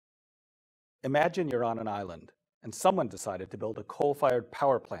Imagine you're on an island and someone decided to build a coal-fired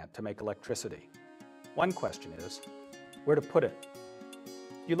power plant to make electricity. One question is, where to put it?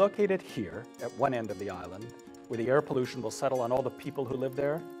 Do you locate it here at one end of the island, where the air pollution will settle on all the people who live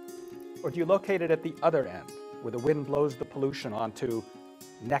there? Or do you locate it at the other end, where the wind blows the pollution onto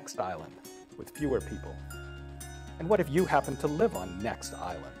next island, with fewer people? And what if you happen to live on next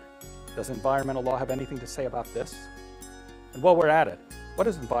island? Does environmental law have anything to say about this? And while we're at it, what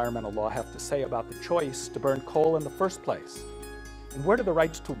does environmental law have to say about the choice to burn coal in the first place? And where do the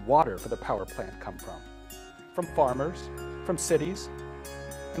rights to water for the power plant come from? From farmers? From cities?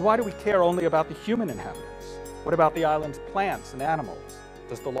 And why do we care only about the human inhabitants? What about the island's plants and animals?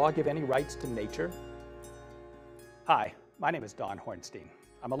 Does the law give any rights to nature? Hi, my name is Don Hornstein.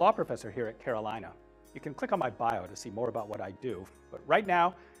 I'm a law professor here at Carolina. You can click on my bio to see more about what I do, but right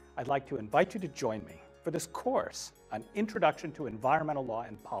now, I'd like to invite you to join me for this course, An Introduction to Environmental Law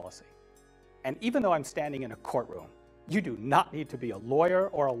and Policy. And even though I'm standing in a courtroom, you do not need to be a lawyer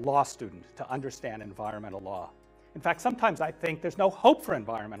or a law student to understand environmental law. In fact, sometimes I think there's no hope for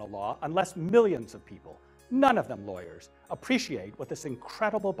environmental law unless millions of people, none of them lawyers, appreciate what this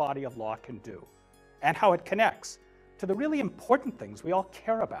incredible body of law can do and how it connects to the really important things we all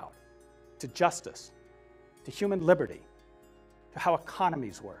care about, to justice, to human liberty, to how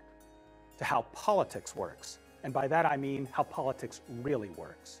economies work, to how politics works, and by that I mean how politics really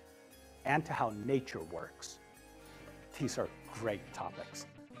works, and to how nature works. These are great topics.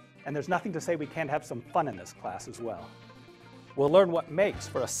 And there's nothing to say we can't have some fun in this class as well. We'll learn what makes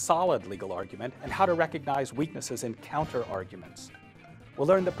for a solid legal argument and how to recognize weaknesses in counter-arguments. We'll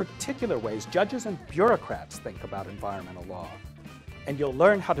learn the particular ways judges and bureaucrats think about environmental law. And you'll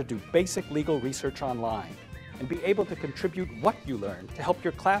learn how to do basic legal research online and be able to contribute what you learn to help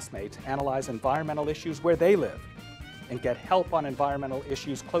your classmates analyze environmental issues where they live and get help on environmental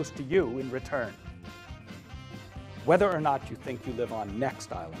issues close to you in return. Whether or not you think you live on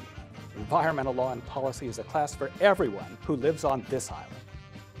next island, environmental law and policy is a class for everyone who lives on this island.